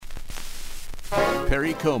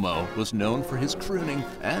Perry Como was known for his crooning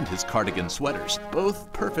and his cardigan sweaters,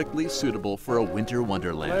 both perfectly suitable for a winter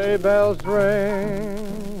wonderland. Sleigh bells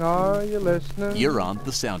ring, are you listening? You're on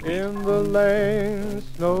the Soundbeat. In the lane,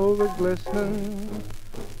 snow is glistening.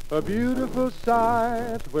 A beautiful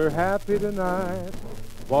sight, we're happy tonight,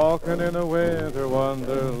 walking in a winter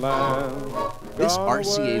wonderland. This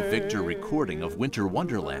RCA Victor recording of Winter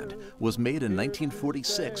Wonderland was made in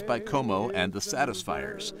 1946 by Como and the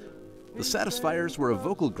Satisfiers. The Satisfiers were a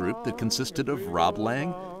vocal group that consisted of Rob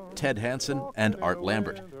Lang, Ted Hansen, and Art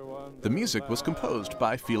Lambert. The music was composed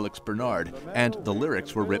by Felix Bernard, and the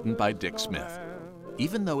lyrics were written by Dick Smith.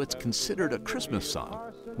 Even though it's considered a Christmas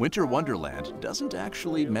song, Winter Wonderland doesn't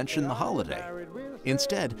actually mention the holiday.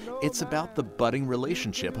 Instead, it's about the budding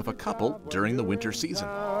relationship of a couple during the winter season.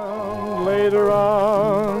 Later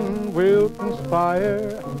on, we'll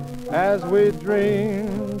conspire as we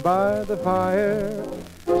dream by the fire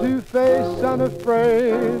to face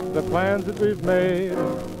unafraid the plans that we've made,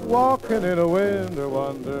 walking in a winter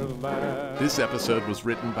wonderland. This episode was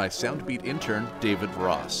written by Soundbeat intern David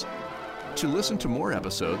Ross. To listen to more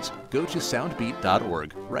episodes, go to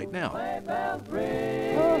soundbeat.org right now. Sleigh bells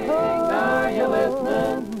ring, are you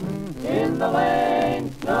listening? In the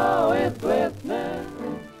lane, snow is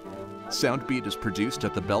glistening. Soundbeat is produced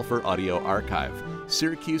at the Belfer Audio Archive,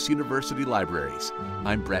 Syracuse University Libraries.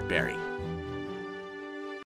 I'm Brett Barry.